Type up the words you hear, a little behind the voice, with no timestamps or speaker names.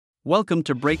Welcome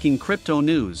to Breaking Crypto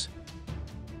News.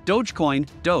 Dogecoin,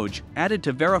 Doge, added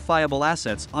to verifiable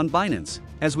assets on Binance.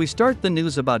 As we start the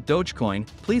news about Dogecoin,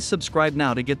 please subscribe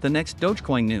now to get the next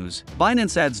Dogecoin news.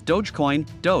 Binance adds Dogecoin,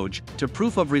 Doge, to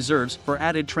proof of reserves for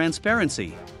added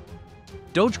transparency.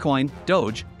 Dogecoin,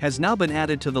 Doge, has now been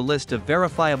added to the list of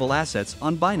verifiable assets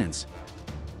on Binance.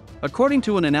 According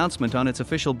to an announcement on its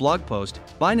official blog post,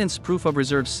 Binance Proof of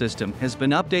Reserves system has been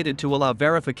updated to allow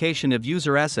verification of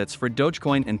user assets for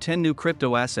Dogecoin and 10 new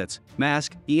crypto assets: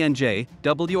 MASC, ENJ,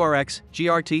 WRX,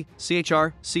 GRT,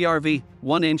 CHR, CRV,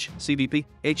 1inch, CVP,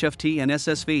 HFT and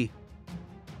SSV.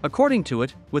 According to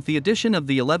it, with the addition of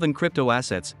the 11 crypto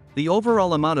assets, the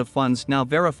overall amount of funds now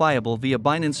verifiable via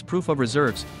Binance Proof of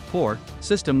Reserves (POR)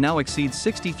 system now exceeds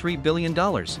 $63 billion.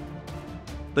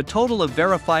 The total of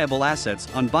verifiable assets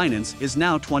on Binance is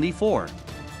now 24.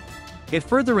 It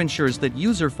further ensures that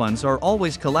user funds are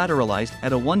always collateralized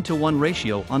at a 1-to-1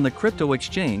 ratio on the crypto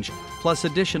exchange, plus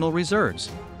additional reserves.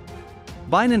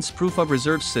 Binance Proof of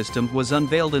Reserves system was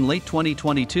unveiled in late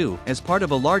 2022 as part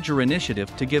of a larger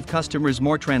initiative to give customers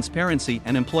more transparency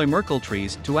and employ Merkle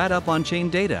trees to add up on-chain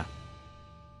data.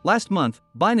 Last month,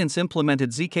 Binance implemented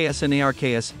ZKS and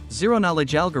ARKS,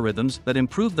 zero-knowledge algorithms that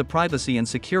improve the privacy and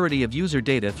security of user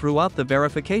data throughout the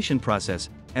verification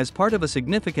process, as part of a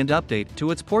significant update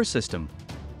to its POR system.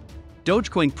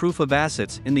 Dogecoin proof of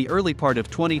assets in the early part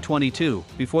of 2022,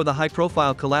 before the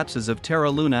high-profile collapses of Terra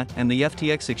Luna and the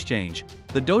FTX exchange,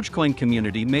 the Dogecoin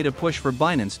community made a push for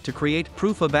Binance to create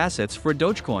proof of assets for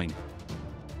Dogecoin.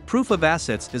 Proof of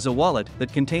assets is a wallet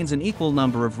that contains an equal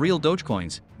number of real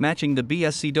Dogecoins, matching the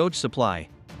BSC Doge supply.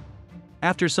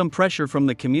 After some pressure from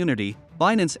the community,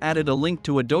 Binance added a link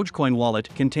to a Dogecoin wallet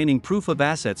containing proof of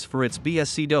assets for its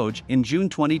BSC Doge in June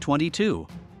 2022.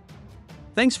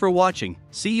 Thanks for watching.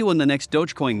 See you in the next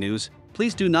Dogecoin news.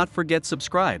 Please do not forget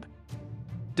subscribe.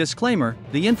 Disclaimer: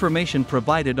 the information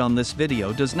provided on this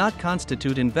video does not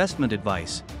constitute investment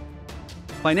advice.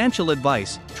 Financial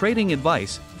advice, trading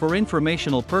advice, for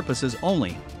informational purposes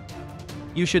only.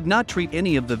 You should not treat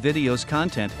any of the video's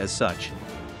content as such.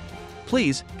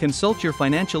 Please consult your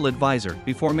financial advisor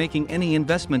before making any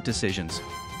investment decisions.